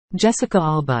Jessica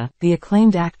Alba, the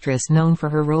acclaimed actress known for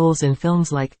her roles in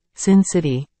films like Sin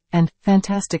City and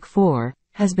Fantastic Four,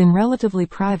 has been relatively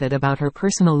private about her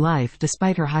personal life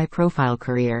despite her high-profile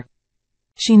career.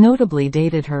 She notably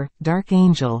dated her Dark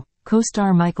Angel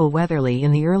co-star Michael Weatherly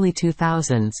in the early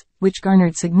 2000s, which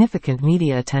garnered significant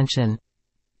media attention.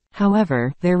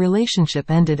 However, their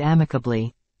relationship ended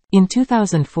amicably. In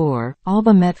 2004,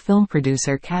 Alba met film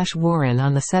producer Cash Warren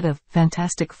on the set of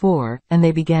Fantastic Four, and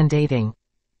they began dating.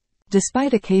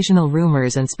 Despite occasional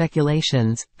rumors and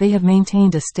speculations, they have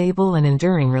maintained a stable and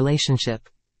enduring relationship.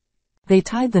 They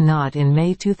tied the knot in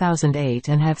May 2008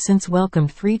 and have since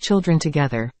welcomed 3 children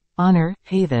together: Honor,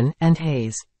 Haven, and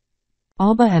Hayes.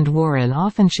 Alba and Warren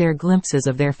often share glimpses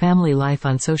of their family life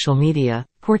on social media,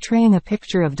 portraying a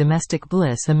picture of domestic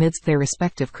bliss amidst their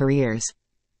respective careers.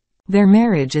 Their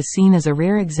marriage is seen as a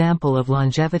rare example of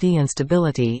longevity and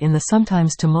stability in the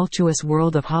sometimes tumultuous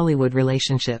world of Hollywood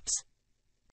relationships.